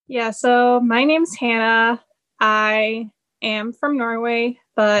Yeah, so my name's Hannah. I am from Norway,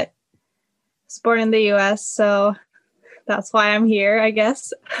 but was born in the US, so that's why I'm here, I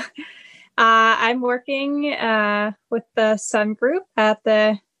guess. I'm working with the Sun Group at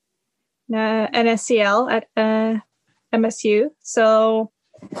the NSCL at MSU. So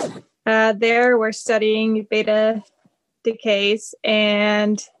there we're studying beta decays,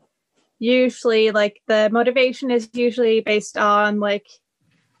 and usually like the motivation is usually based on like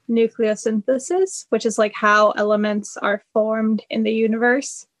nucleosynthesis, which is like how elements are formed in the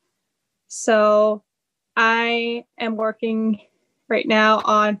universe. So I am working right now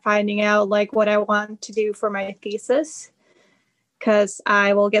on finding out like what I want to do for my thesis, because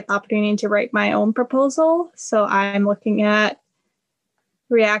I will get the opportunity to write my own proposal. So I'm looking at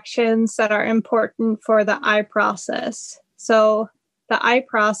reactions that are important for the I process. So the I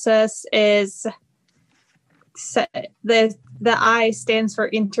process is the I stands for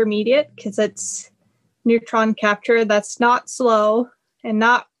intermediate because it's neutron capture that's not slow and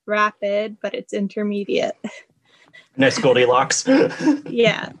not rapid, but it's intermediate. Nice Goldilocks.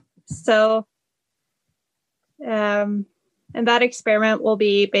 Yeah. So, and that experiment will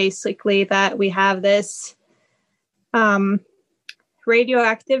be basically that we have this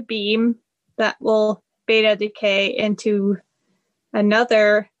radioactive beam that will beta decay into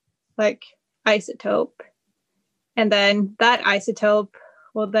another like isotope. And then that isotope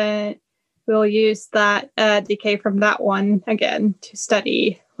we'll use that decay from that one again to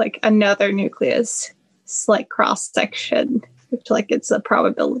study like another nucleus. It's like cross section, which like it's a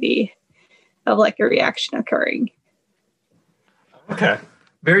probability of like a reaction occurring. Okay.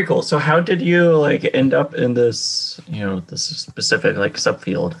 Very cool. So how did you like end up in this, this specific like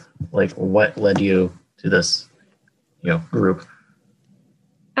subfield? Like what led you to this, group?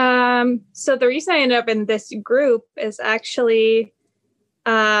 So the reason I ended up in this group is actually,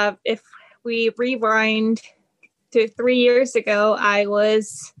 if we rewind to 3 years ago, I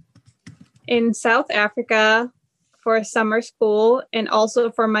was in South Africa for summer school and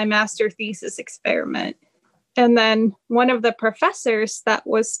also for my master thesis experiment. And then one of the professors that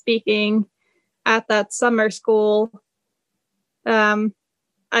was speaking at that summer school,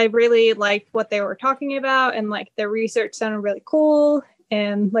 I really liked what they were talking about, and like the research sounded really cool.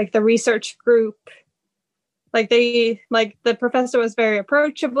 And like the research group, the professor was very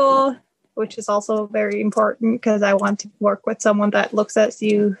approachable, which is also very important because I want to work with someone that looks at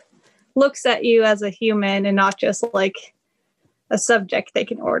you as a human and not just like a subject they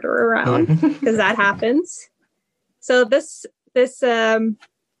can order around, because that happens. So this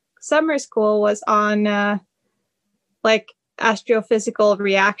summer school was on like astrophysical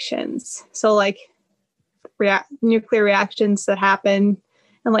reactions. So like nuclear reactions that happen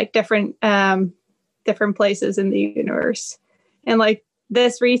in like different places in the universe. And like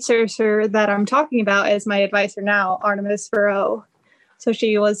this researcher that I'm talking about is my advisor now, Artemis Farrow. So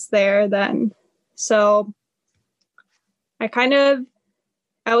she was there then. So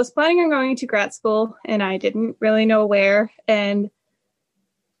I was planning on going to grad school and I didn't really know where. And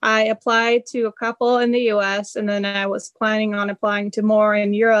I applied to a couple in the US, and then I was planning on applying to more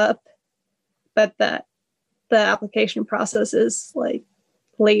in Europe. But the application process is like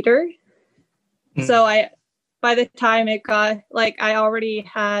later. So by the time it got I already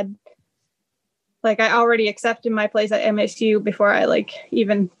accepted my place at MSU before I like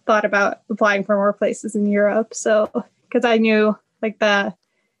even thought about applying for more places in Europe. So because I knew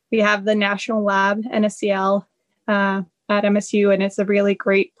we have the national lab NSCL at MSU, and it's a really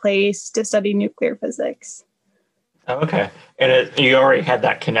great place to study nuclear physics. Okay. And you already had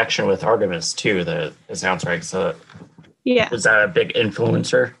that connection with Artemis too, it sounds right. So yeah. Was that a big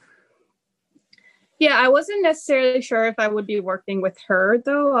influencer? Yeah, I wasn't necessarily sure if I would be working with her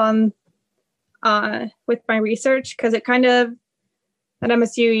though on with my research, because it kind of at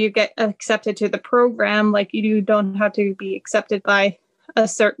MSU you get accepted to the program, like you don't have to be accepted by a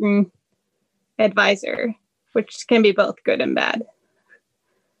certain advisor, which can be both good and bad.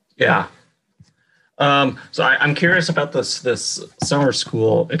 Yeah. So I'm curious about this summer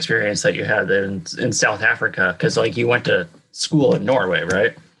school experience that you had in South Africa, because like you went to school in Norway,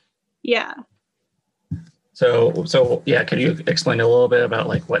 right? Yeah. So yeah, can you explain a little bit about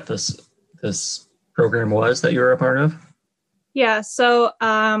like what this program was that you were a part of? Yeah. So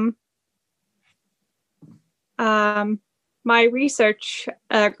my research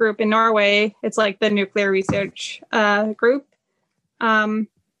group in Norway, it's like the nuclear research group.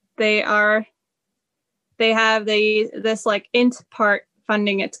 They have this like INT-PART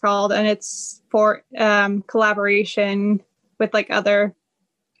funding, it's called, and it's for collaboration with like other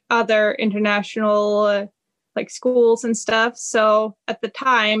international like schools and stuff. So at the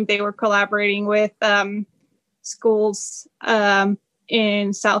time, they were collaborating with schools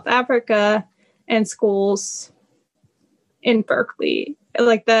in South Africa and schools in Berkeley,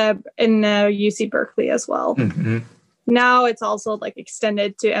 like in UC Berkeley as well. Mm-hmm. Now it's also like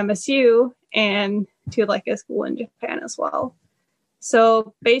extended to MSU and to like a school in Japan as well.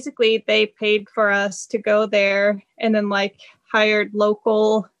 So basically they paid for us to go there and then like hired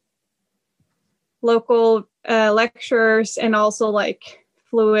local lecturers and also like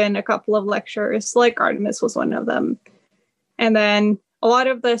flew in a couple of lecturers, like Artemis was one of them. And then a lot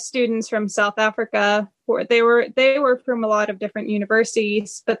of the students from South Africa they were from a lot of different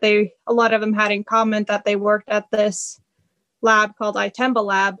universities, but a lot of them had in common that they worked at this lab called Itemba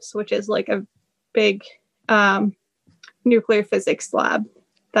Labs, which is like a big nuclear physics lab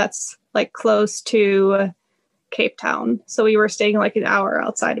that's like close to Cape Town. So we were staying like an hour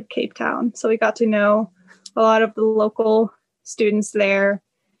outside of Cape Town. So we got to know a lot of the local students there.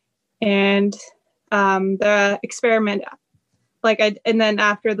 And the experiment, and then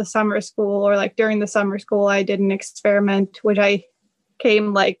after the summer school or like during the summer school, I did an experiment, which I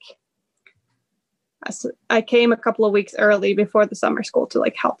came a couple of weeks early before the summer school to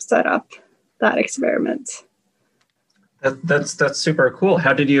like help set up that experiment. That's super cool.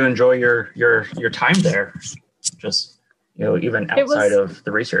 How did you enjoy your time there? Just, even outside of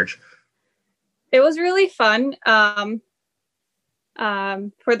the research. It was really fun. For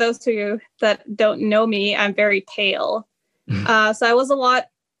those of you that don't know me, I'm very pale. So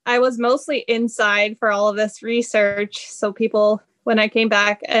I was mostly inside for all of this research. So people, when I came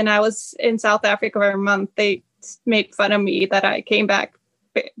back and I was in South Africa for a month, they made fun of me that I came back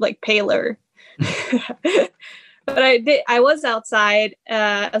like paler. But I was outside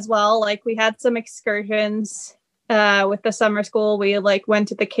as well. Like we had some excursions with the summer school. We like went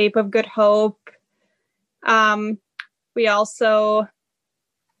to the Cape of Good Hope. We also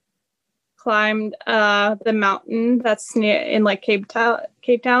climbed the mountain that's in like Cape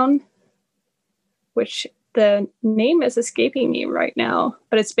Town, which the name is escaping me right now,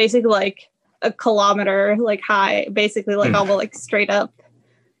 but it's basically like a kilometer like high, basically like almost like straight up.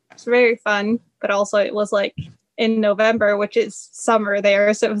 It's very fun, but also it was like in November, which is summer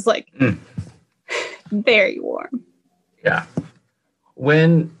there, so it was like very warm. Yeah.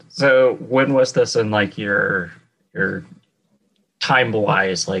 When was this in like your time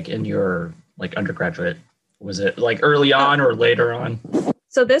wise, like in your like undergraduate? Was it like early on or later on?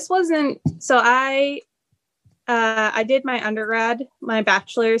 So this wasn't. So I did my undergrad, my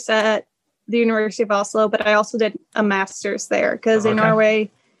bachelor's at the University of Oslo, but I also did a master's there because in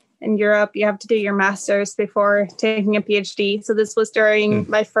Norway and Europe you have to do your master's before taking a PhD. So this was during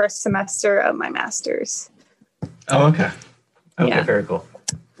my first semester of my master's. Oh, okay. Okay, yeah. Very cool.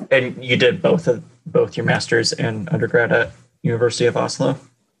 And you did both your master's and undergrad at University of Oslo?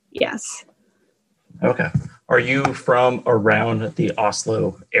 Yes. Okay. Are you from around the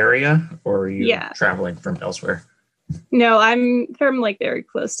Oslo area or are you traveling from elsewhere? No, I'm from like very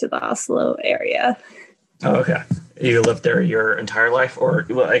close to the Oslo area. Oh, okay. You lived there your entire life, or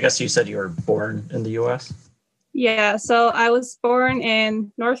well, I guess you said you were born in the US? Yeah, so I was born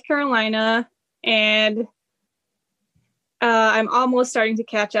in North Carolina, and I'm almost starting to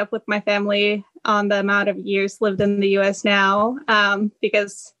catch up with my family on the amount of years lived in the US now,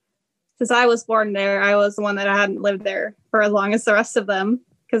 because since I was born there, I was the one that I hadn't lived there for as long as the rest of them,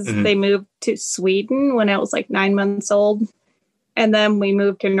 because they moved to Sweden when I was like 9 months old. And then we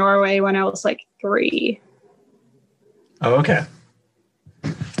moved to Norway when I was like 3. Oh, okay.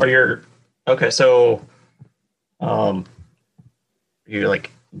 So you're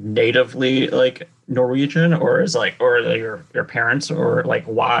like natively like Norwegian, or are your parents, or like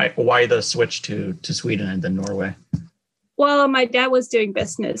why the switch to Sweden and then Norway? Well, my dad was doing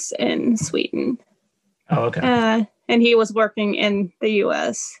business in Sweden. Oh, okay. And he was working in the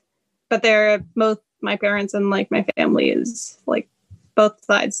US. But they're both my parents and like my family is like both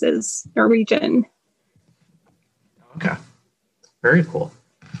sides is Norwegian. Okay. Very cool.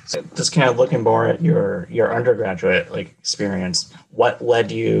 So just kind of looking more at your undergraduate like experience, what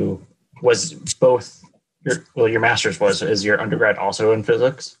led you was both your master's is your undergrad also in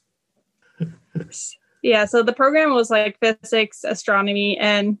physics? Yeah, so the program was like physics, astronomy,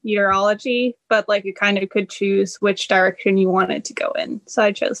 and meteorology, but like you kind of could choose which direction you wanted to go in. So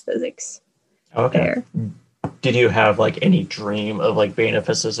I chose physics. Okay. There. Did you have like any dream of like being a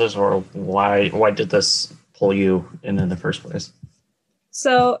physicist, or why did this pull you in the first place?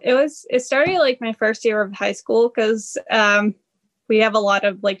 So it started like my first year of high school because we have a lot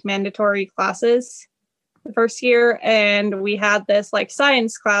of like mandatory classes. the first year, and we had this like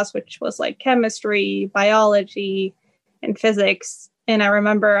science class, which was like chemistry, biology, and physics. And I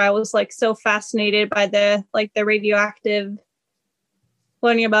remember I was like so fascinated by the radioactive,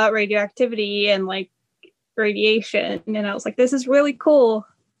 learning about radioactivity and like radiation. And I was like, this is really cool.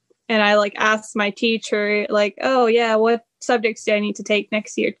 And I like asked my teacher, like, oh yeah, what subjects do I need to take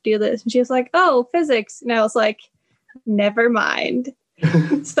next year to do this? And she was like, oh, physics. And I was like, never mind.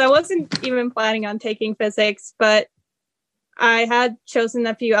 So I wasn't even planning on taking physics, but I had chosen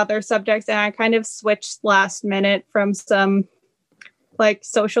a few other subjects, and I kind of switched last minute from some like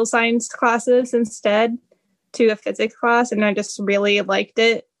social science classes instead to a physics class, and I just really liked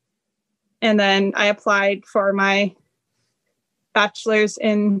it. And then I applied for my bachelor's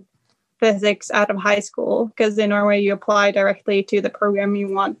in physics out of high school, because in Norway you apply directly to the program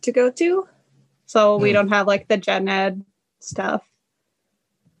you want to go to. So we don't have like the gen ed stuff.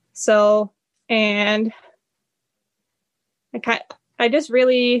 So, and I just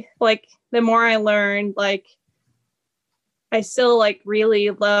really like, the more I learned, like I still like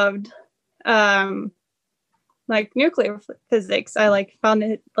really loved like nuclear physics. I like found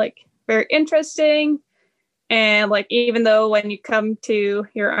it like very interesting. And like, even though when you come to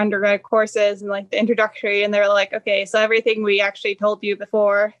your undergrad courses and like the introductory, and they're like, okay, so everything we actually told you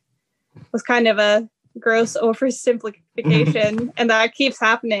before was kind of a gross oversimplification. And that keeps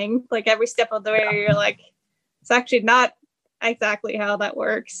happening like every step of the way. You're like, it's actually not exactly how that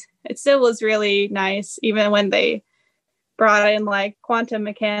works. It still was really nice, even when they brought in like quantum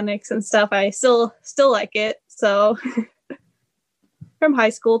mechanics and stuff. I still like it. So from high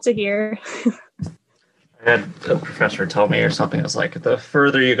school to here. I had a professor tell me or something. It was like, the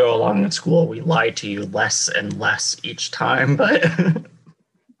further you go along in school, we lie to you less and less each time. But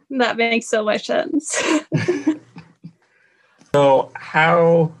that makes so much sense. So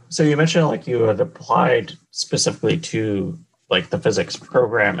you mentioned like you had applied specifically to like the physics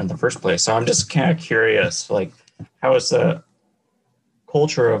program in the first place. So I'm just kind of curious, like, how is the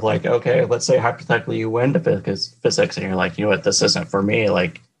culture of like, okay, let's say hypothetically you went to physics and you're like, you know what, this isn't for me.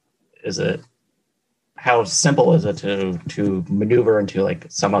 Like, how simple is it to maneuver into like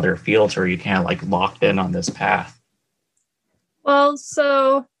some other fields, where you can't like locked in on this path? Well,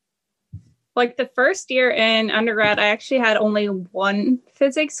 so like the first year in undergrad, I actually had only one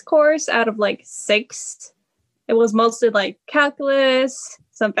physics course out of like 6. It was mostly like calculus,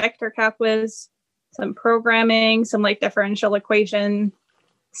 some vector calculus, some programming, some like differential equation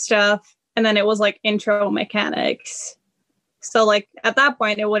stuff. And then it was like intro mechanics. So like at that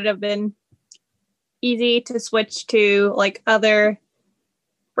point, it would have been easy to switch to like other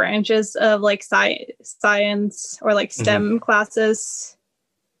branches of like science or like STEM classes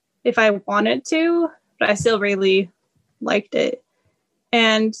if I wanted to, but I still really liked it.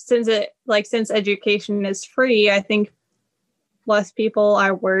 And since education is free, I think less people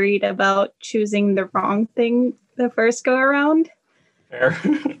are worried about choosing the wrong thing the first go around. Fair.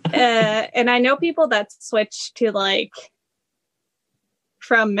 And I know people that switch to like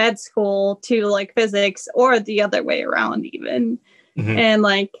from med school to like physics, or the other way around even. And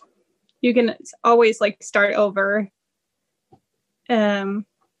like you can always like start over. And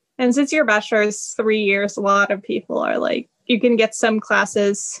since your bachelor is 3 years, a lot of people are like, you can get some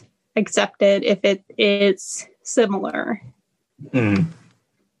classes accepted if it is similar.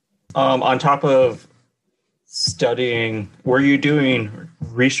 On top of studying, were you doing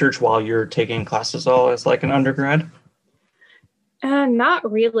research while you're taking classes all as like an undergrad?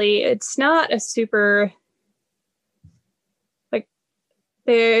 Not really. It's not a super like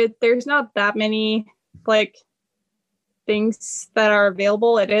there's not that many like things that are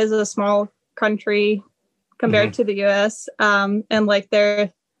available. It is a small country compared to the US. And like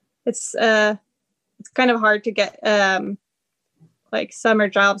it's kind of hard to get like summer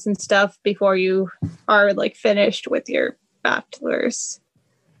jobs and stuff before you are like finished with your bachelor's.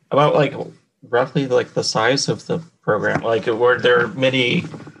 About like roughly like the size of the program, like were there many,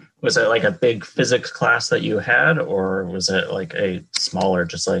 was it like a big physics class that you had, or was it like a smaller,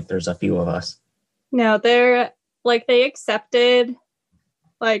 just like there's a few of us? No, they're like, they accepted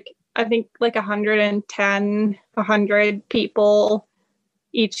like I think like 100 people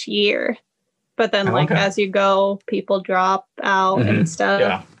each year, but then like as you go, people drop out and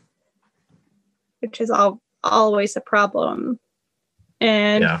stuff, which is always a problem.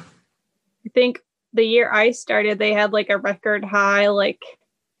 And I think the year I started, they had like a record high like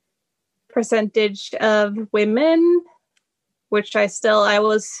percentage of women, which I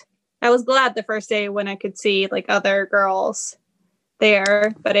was glad the first day when I could see like other girls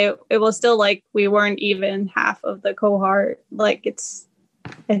there, but it was still like we weren't even half of the cohort. Like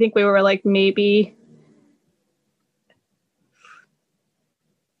I think we were like maybe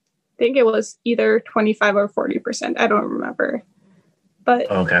think it was either 25 or 40%. I don't remember.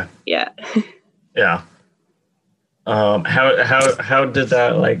 But Okay. yeah. Yeah. How did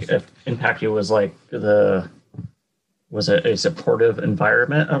that like impact you? Was it a supportive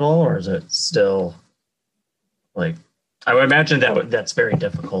environment at all, or is it still like I would imagine that's very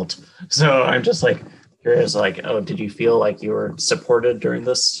difficult. So I'm just like curious, like, oh, did you feel like you were supported during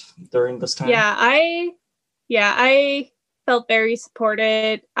this time? I felt very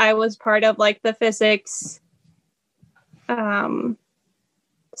supported. I was part of like the physics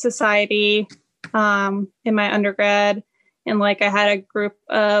society in my undergrad, and like I had a group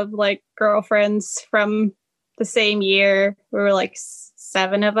of like girlfriends from the same year. We were like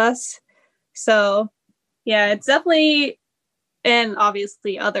 7 of us. So yeah, it's definitely, and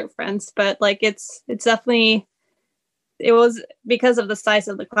obviously other friends, but like it's definitely, it was because of the size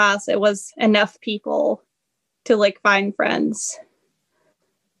of the class, it was enough people to like find friends.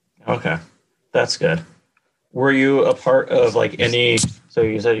 Okay, that's good. Were you a part of like any? So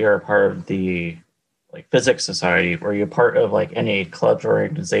you said you're a part of the like physics society. Were you a part of like any clubs or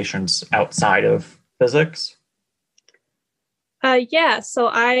organizations outside of physics? Yeah, so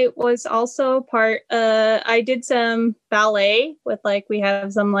I was also part, I did some ballet with like, we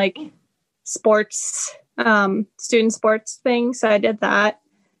have some like sports, student sports things. So I did that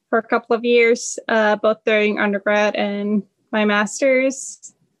for a couple of years, both during undergrad and my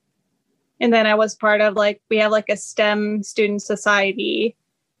master's. And then I was part of like, we have like a STEM student society,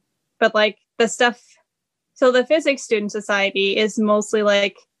 but like the stuff, so the physics student society is mostly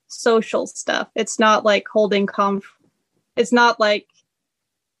like social stuff. It's not like holding it's not like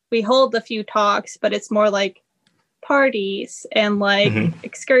we hold a few talks, but it's more like parties and like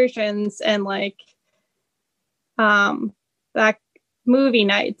excursions and like back movie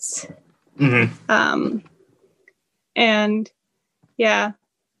nights. And yeah,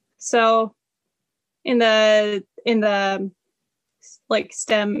 so in the like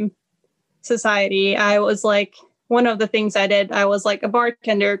STEM society, I was like, one of the things I did, I was like a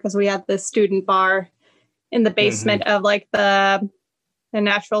bartender because we had this student bar in the basement of like the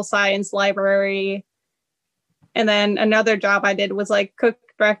natural science library. And then another job I did was like cook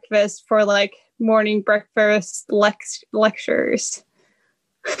breakfast for like morning breakfast lectures.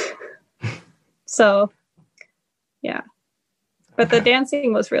 So yeah, but the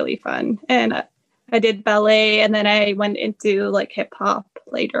dancing was really fun. And I did ballet, and then I went into like hip hop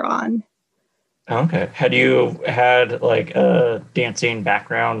later on. Okay. Had you had like a dancing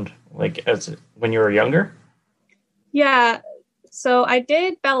background like as when you were younger? Yeah. So I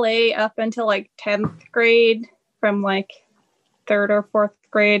did ballet up until like 10th grade, from like 3rd or 4th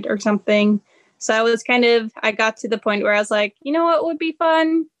grade or something. So I was I got to the point where I was like, you know what would be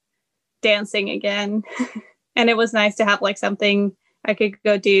fun? Dancing again. And it was nice to have like something I could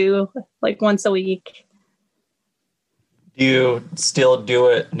go do like once a week. Do you still do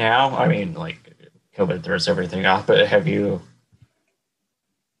it now? I mean, like COVID throws everything off, but have you?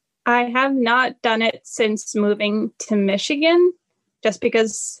 I have not done it since moving to Michigan, just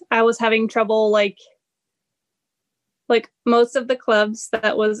because I was having trouble like most of the clubs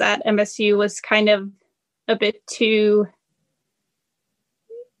that was at MSU was kind of a bit too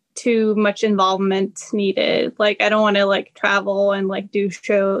much involvement needed. Like I don't want to like travel and like do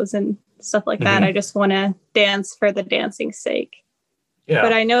shows and stuff like that. I just want to dance for the dancing's sake. Yeah.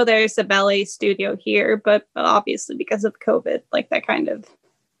 But I know there's a ballet studio here, but obviously because of COVID, like that kind of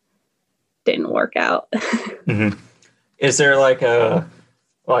didn't work out. Is there like a,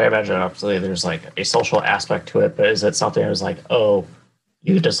 well, I imagine obviously there's like a social aspect to it, but is it something that was like, oh,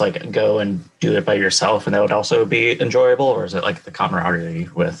 you could just like go and do it by yourself and that would also be enjoyable? Or is it like the camaraderie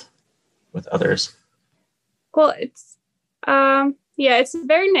with others? Well, it's, yeah, it's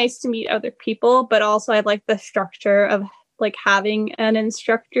very nice to meet other people, but also I like the structure of like having an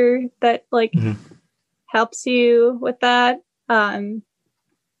instructor that like helps you with that.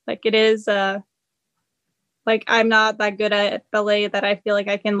 Like it is, like I'm not that good at ballet that I feel like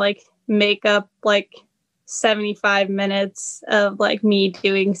I can like make up like 75 minutes of like me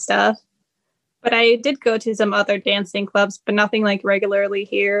doing stuff. But I did go to some other dancing clubs, but nothing like regularly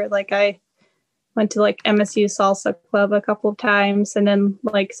here. Like I went to like MSU Salsa Club a couple of times, and then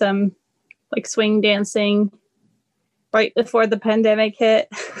like some like swing dancing right before the pandemic hit.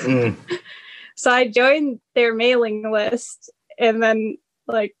 So I joined their mailing list, and then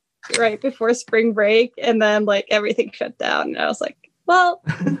like right before spring break, and then like everything shut down. And I was like, well,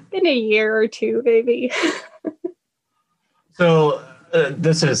 in a year or two, maybe. So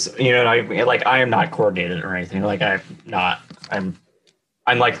this is, you know, I am not coordinated or anything. Like I'm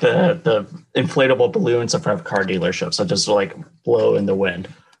like the inflatable balloons in front of car dealerships that just like blow in the wind.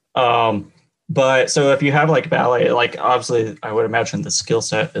 But so if you have like ballet, like obviously I would imagine the skill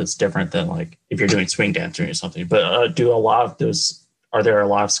set is different than like if you're doing swing dancing or something. But do a lot of those, are there a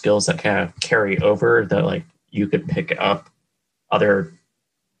lot of skills that kind of carry over that like you could pick up other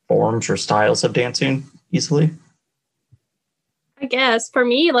forms or styles of dancing easily? I guess for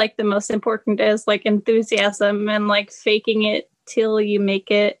me, like the most important is like enthusiasm and like faking it till you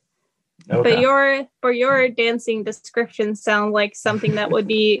make it. But Okay. your dancing descriptions sound like something that would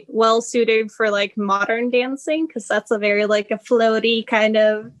be well suited for like modern dancing, because that's a very like a floaty kind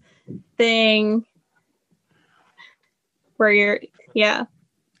of thing where you're, yeah.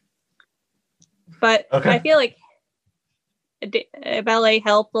 But Okay. I feel like ballet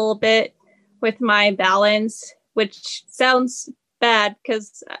helped a little bit with my balance, which sounds bad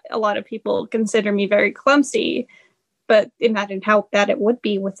because a lot of people consider me very clumsy. But imagine how bad it would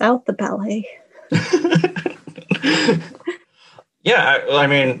be without the ballet. Yeah, I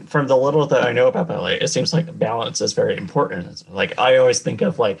mean, from the little that I know about ballet, it seems like balance is very important. It's like I always think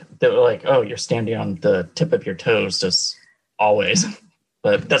of like oh, you're standing on the tip of your toes just always,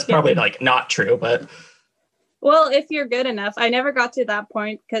 but that's Yeah. probably like not true. But Well, if you're good enough, I never got to that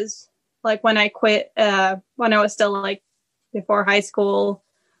point because, like, when I quit, when I was still like before high school,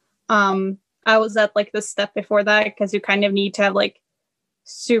 I was at like the step before that because you kind of need to have like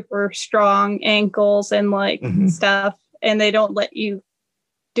super strong ankles and like stuff, and they don't let you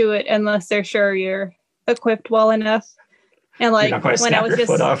do it unless they're sure you're equipped well enough. And you're not like going to when I snap was your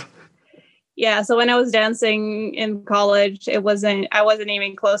foot just off. yeah, so when I was dancing in college, I wasn't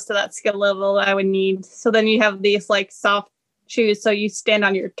even close to that skill level I would need. So then you have these like soft shoes, so you stand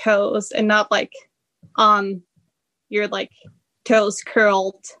on your toes and not like on your like toes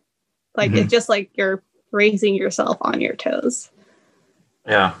curled. Like it's just like you're raising yourself on your toes.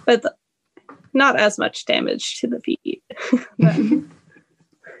 Yeah, But not as much damage to the feet.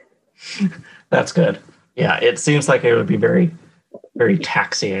 that's good. Yeah, it seems like it would be very, very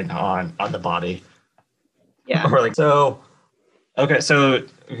taxing on the body. Yeah. Or like so. So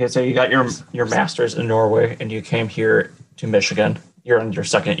you got your master's in Norway, and you came here to Michigan. You're in your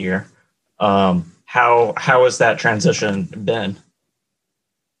second year. How has that transition been?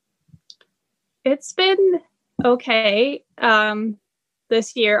 It's been okay.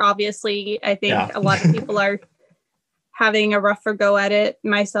 This year, obviously, I think Yeah. a lot of people are having a rougher go at it,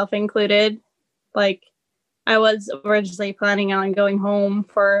 myself included. Like, I was originally planning on going home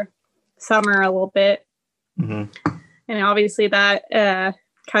for summer a little bit. Mm-hmm. And obviously that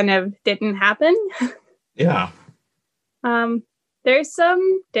kind of didn't happen. Yeah. There's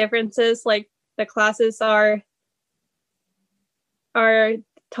some differences, like the classes are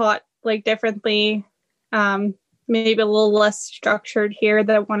taught like differently, maybe a little less structured here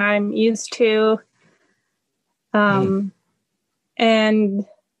than what I'm used to. And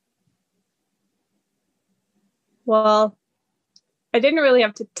well, I didn't really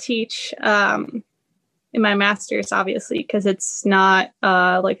have to teach in my master's, obviously, because it's not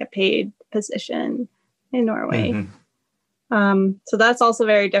like a paid position in Norway. So that's also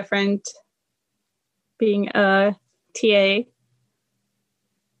very different being a TA.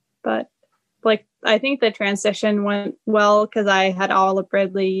 But like, I think the transition went well because I had Olive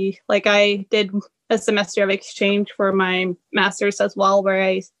Ridley. Like, I did a semester of exchange for my master's as well, where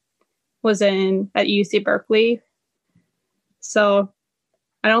I was at UC Berkeley. So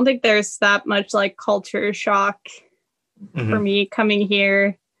I don't think there's that much like culture shock for me coming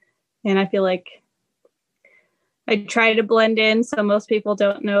here. And I feel like I try to blend in so most people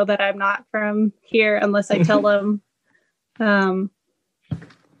don't know that I'm not from here unless I tell them.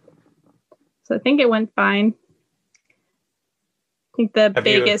 So I think it went fine. I think the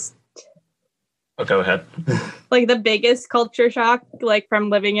biggest... Oh, go ahead. Like the biggest culture shock, like from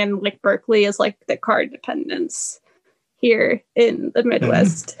living in like Berkeley, is like the car dependence here in the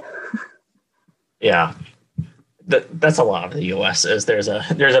Midwest. Yeah. That's a lot of the US is there's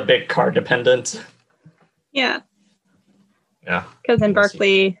a big car dependence. Yeah. Yeah. Because in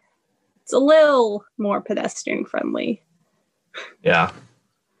Berkeley, it's a little more pedestrian friendly. Yeah.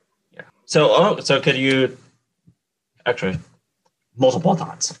 Yeah. So could you actually multiple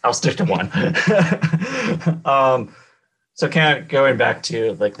thoughts? I'll stick to one. So kind of going back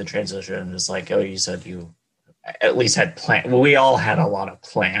to like the transition, is like, oh, you said you at least had plan. Well, we all had a lot of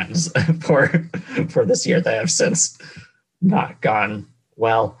plans for this year that have since not gone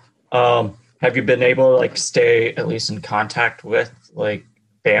well. Have you been able to like stay at least in contact with like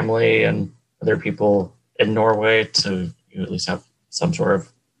family and other people in Norway to you at least have some sort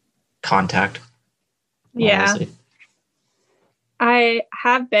of contact? Yeah, Honestly? I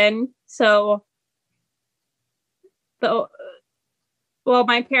have been. So well,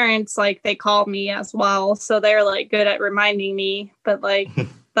 my parents, like, they call me as well, so they're like good at reminding me. But like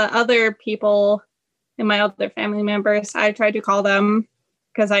the other people and my other family members, I try to call them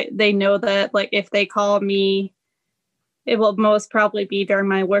because they know that like if they call me, it will most probably be during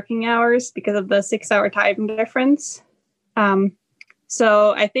my working hours because of the 6-hour time difference.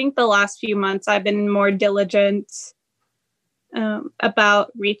 So I think the last few months I've been more diligent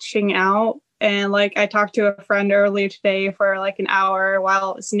about reaching out. And like I talked to a friend earlier today for like an hour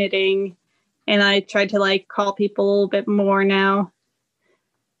while I was knitting, and I tried to like call people a little bit more now.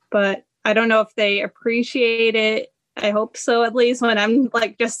 But I don't know if they appreciate it. I hope so, at least when I'm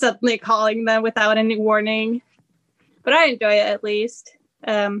like just suddenly calling them without any warning. But I enjoy it at least.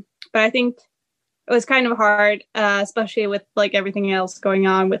 But I think it was kind of hard, especially with like everything else going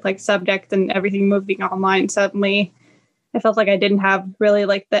on with like subject and everything moving online suddenly. I felt like I didn't have really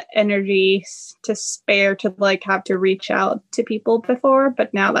like the energy to spare to like have to reach out to people before,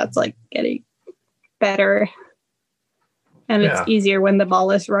 but now that's like getting better. And it's easier when the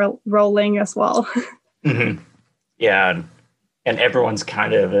ball is rolling as well. Mm-hmm. Yeah. And everyone's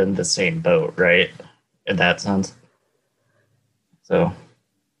kind of in the same boat, right? In that sense. So,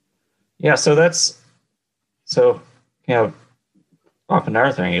 yeah, off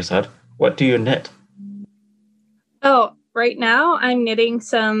another thing you said, what do you knit? Oh, right now I'm knitting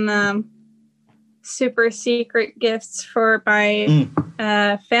some super secret gifts for my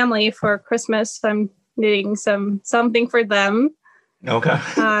family for Christmas. I'm knitting something for them. Okay.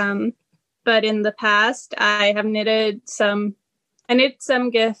 But in the past, I have knitted some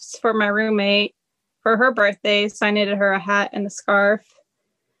gifts for my roommate for her birthday. So I knitted her a hat and a scarf.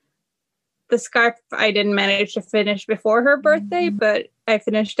 The scarf I didn't manage to finish before her birthday, but I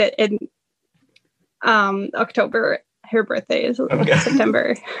finished it in October. Her birthday is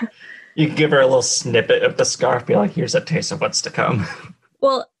September. You can give her a little snippet of the scarf, be like, here's a taste of what's to come.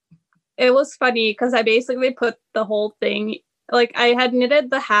 Well, it was funny because I basically put the whole thing, like I had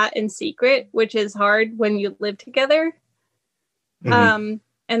knitted the hat in secret, which is hard when you live together. Mm-hmm.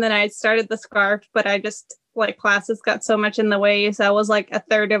 And then I started the scarf, but I just like classes got so much in the way. So I was like a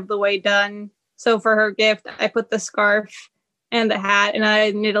third of the way done. So for her gift, I put the scarf and the hat and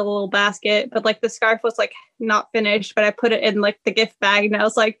I knit a little basket, but like the scarf was like not finished, but I put it in like the gift bag and I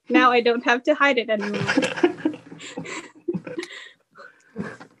was like, now I don't have to hide it anymore.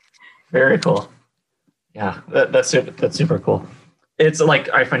 Very cool. Yeah, that's super cool. It's like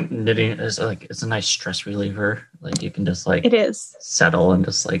I find knitting is like it's a nice stress reliever. Like you can just like it is settle and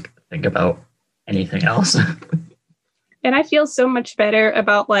just like think about anything else. And I feel so much better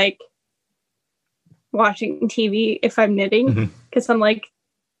about like watching TV if I'm knitting because I'm like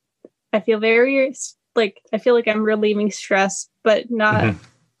I feel like I'm relieving stress, but not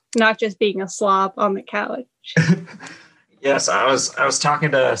just being a slob on the couch. Yes, I was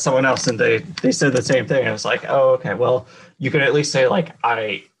talking to someone else and they said the same thing. I was like, oh, okay, well, you can at least say like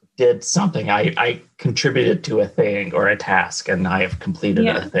I did something. I contributed to a thing or a task and I have completed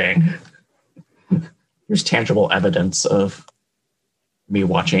a thing. There's tangible evidence of me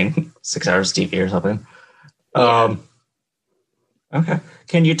watching 6 hours TV or something. Yeah. Okay.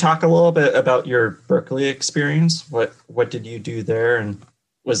 Can you talk a little bit about your Berkeley experience? What did you do there? And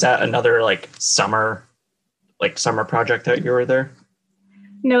was that another like summer project that you were there?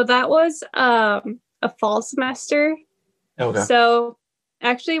 No, that was a fall semester. Okay. So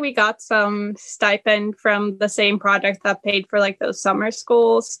actually we got some stipend from the same project that paid for like those summer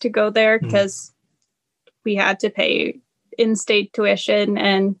schools to go there because we had to pay in-state tuition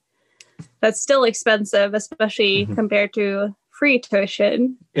and that's still expensive, especially compared to free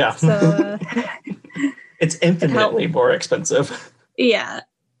tuition. Yeah. So it's infinitely more expensive. Yeah.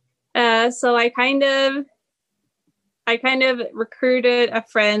 So I kind of recruited a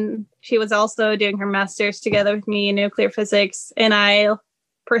friend. She was also doing her master's together with me in nuclear physics, and I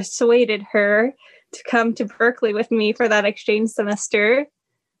persuaded her to come to Berkeley with me for that exchange semester.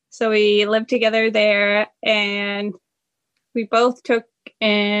 So we lived together there, and we both took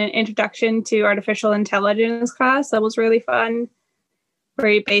an introduction to artificial intelligence class. That was really fun, where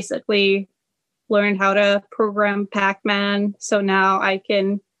we basically learned how to program Pac-Man. So now I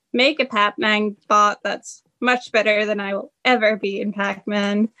can make a Pac-Man bot that's much better than I will ever be in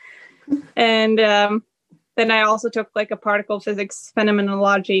Pac-Man. And then I also took like a particle physics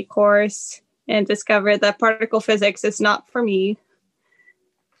phenomenology course and discovered that particle physics is not for me.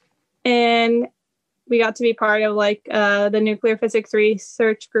 And we got to be part of like the nuclear physics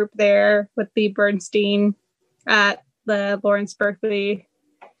research group there with Lee Bernstein at the Lawrence Berkeley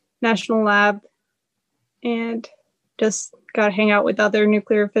National Lab, and just got to hang out with other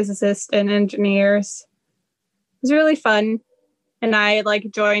nuclear physicists and engineers. It was really fun. and I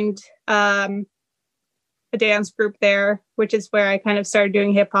like joined a dance group there, which is where I kind of started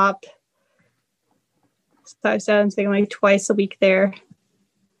doing hip hop. So I was dancing like twice a week there.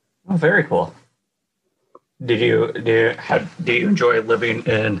 Oh, very cool. Did you enjoy living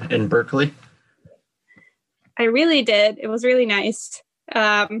in Berkeley? I really did. It was really nice.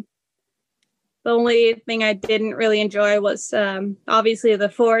 The only thing I didn't really enjoy was obviously the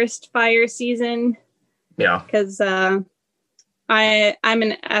forest fire season. Yeah. Because I'm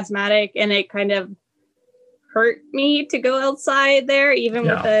an asthmatic, and it kind of hurt me to go outside there, even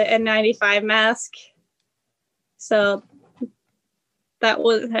with a N95 mask. So that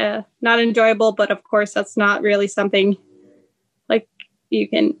was not enjoyable, but of course that's not really something like you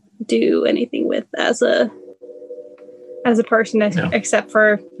can do anything with as a person, except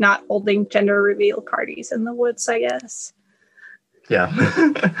for not holding gender reveal parties in the woods, I guess. Yeah.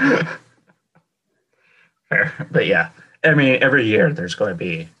 Fair. But yeah, I mean, every year there's going to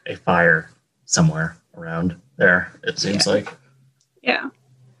be a fire somewhere around there, it seems like. Yeah.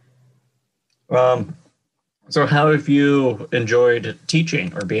 So how have you enjoyed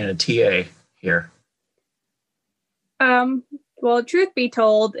teaching or being a TA here? Well, truth be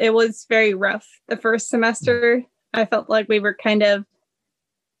told, it was very rough. The first semester, I felt like we were kind of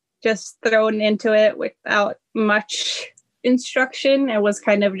just thrown into it without much instruction. It was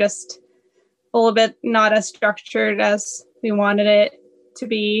kind of just a little bit not as structured as we wanted it to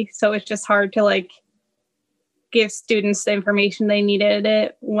be. So it's just hard to like give students the information they needed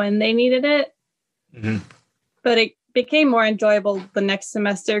it when they needed it. Mm-hmm. But it became more enjoyable the next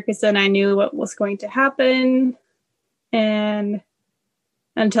semester because then I knew what was going to happen. And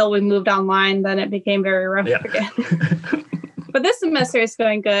until we moved online, then it became very rough again. But this semester is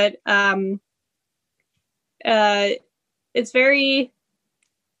going good. It's very,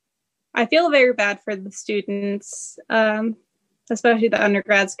 I feel very bad for the students, especially the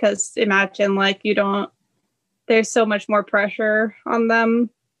undergrads, because imagine like there's so much more pressure on them.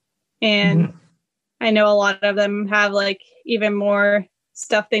 And I know a lot of them have like even more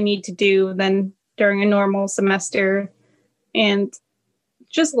stuff they need to do than during a normal semester. And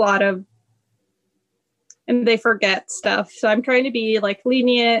just a lot of, and they forget stuff. So I'm trying to be like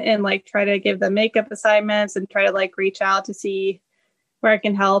lenient and like try to give them makeup assignments and try to like reach out to see where I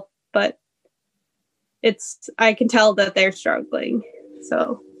can help. But I can tell that they're struggling.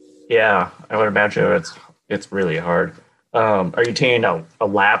 So yeah, I would imagine it's really hard. Are you taking a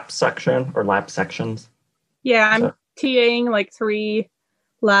lab section or lab sections? Yeah, I'm TAing like 3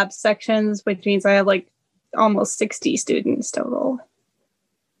 lab sections, which means I have like almost 60 students total.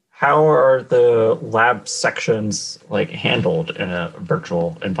 How are the lab sections like handled in a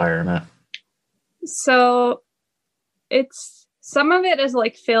virtual environment? So some of it is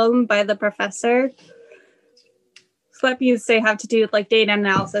like filmed by the professor. So that means they have to do like data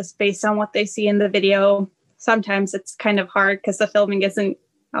analysis based on what they see in the video. Sometimes it's kind of hard because the filming isn't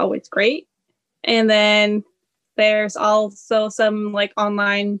always great. And then there's also some like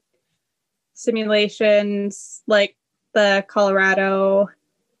online simulations, like the Colorado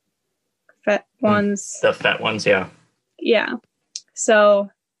FET ones. The FET ones, yeah. Yeah.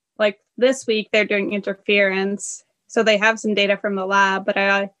 So like this week they're doing interference. So they have some data from the lab,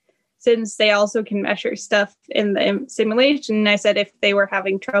 but since they also can measure stuff in the simulation, I said if they were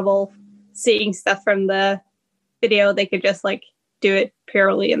having trouble seeing stuff from the video, they could just like do it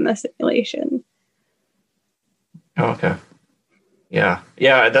purely in the simulation. Oh, okay. Yeah.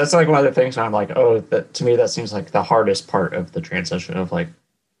 That's like one of the things I'm like, to me that seems like the hardest part of the transition of like,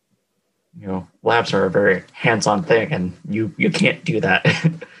 labs are a very hands-on thing, and you can't do that.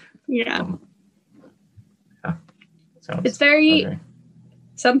 Yeah. Yeah. It's very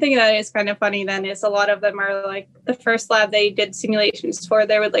something that is kind of funny then is a lot of them are like the first lab they did simulations for,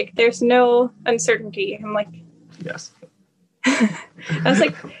 they were like, there's no uncertainty. I'm like, yes. I was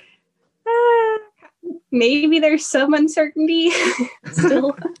like, maybe there's some uncertainty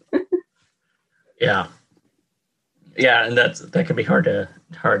still. Yeah, and that can be hard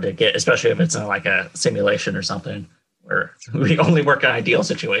to get, especially if it's in like a simulation or something where we only work in ideal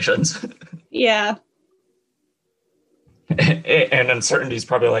situations. Yeah. And uncertainty is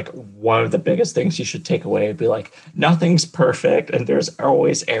probably like one of the biggest things you should take away. Be like, nothing's perfect, and there's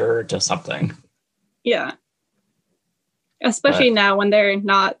always error to something. Yeah. Especially now when they're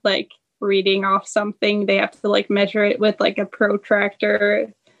not like reading off something, they have to like measure it with like a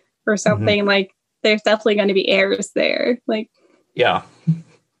protractor or something. Mm-hmm. Like there's definitely going to be errors there. Like, yeah,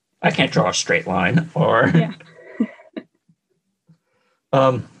 I can't draw a straight line or. Yeah.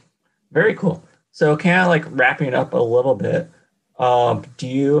 Very cool. So kind of like wrapping it up a little bit, do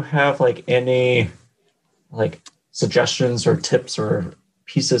you have like any like suggestions or tips or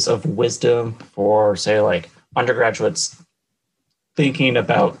pieces of wisdom for, say, like undergraduates thinking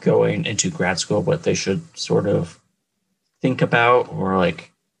about going into grad school, what they should sort of think about, or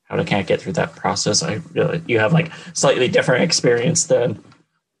like how to kind of get through that process? You have like slightly different experience than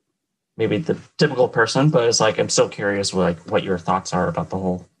maybe the typical person, but it's like I'm still curious what your thoughts are about the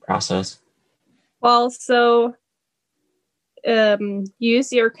whole process. Well, so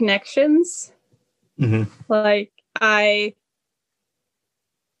use your connections. Mm-hmm. Like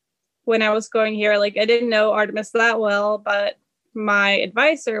when I was going here, like I didn't know Artemis that well, but my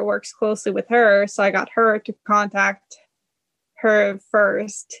advisor works closely with her, so I got her to contact her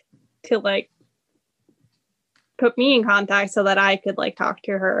first to like put me in contact so that I could like talk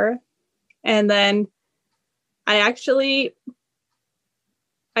to her. And then I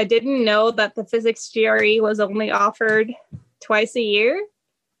didn't know that the physics GRE was only offered twice a year.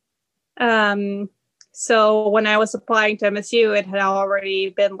 So when I was applying to MSU, it had already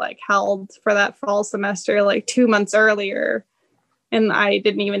been like held for that fall semester like 2 months earlier. And I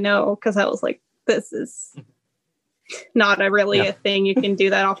didn't even know, because I was like, this is not a thing you can do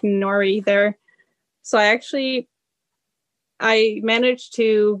that often in Norway either. So I managed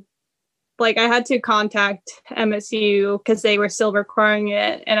to, like, I had to contact MSU because they were still requiring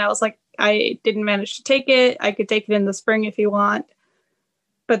it. And I was like, I didn't manage to take it. I could take it in the spring if you want,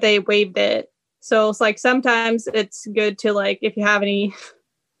 but they waived it. So it's like, sometimes it's good to, like, if you have any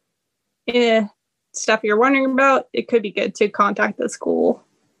stuff you're wondering about, it could be good to contact the school.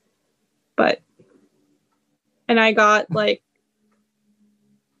 And I got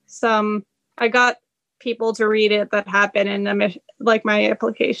I got people to read it that have been in like my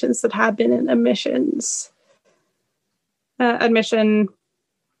applications that have been in admission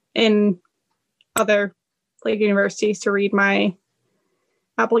in other like universities to read my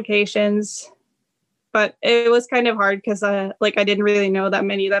applications. But it was kind of hard because I didn't really know that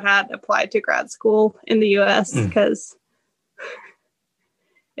many that had applied to grad school in the US, because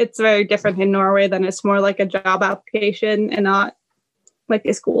it's very different in Norway. Than it's more like a job application and not like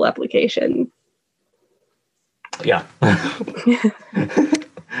a school application. Yeah. I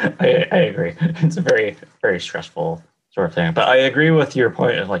agree. It's a very, very stressful sort of thing. But I agree with your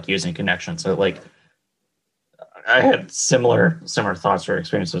point of like using connections. So like I had similar thoughts or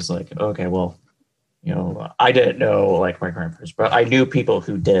experiences, like, okay, well, I didn't know like my grandparents, but I knew people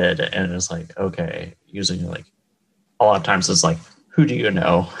who did, and it's like, okay, using like a lot of times it's like, who do you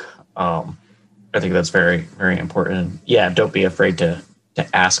know? I think that's very, very important. Yeah, don't be afraid to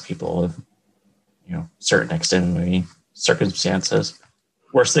ask people of certain extenuating circumstances.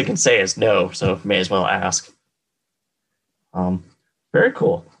 Worst they can say is no, so may as well ask. Very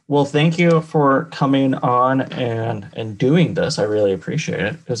cool. Well, thank you for coming on and doing this. I really appreciate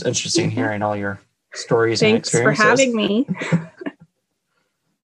it. It was interesting hearing all your stories and experiences. Thanks for having me.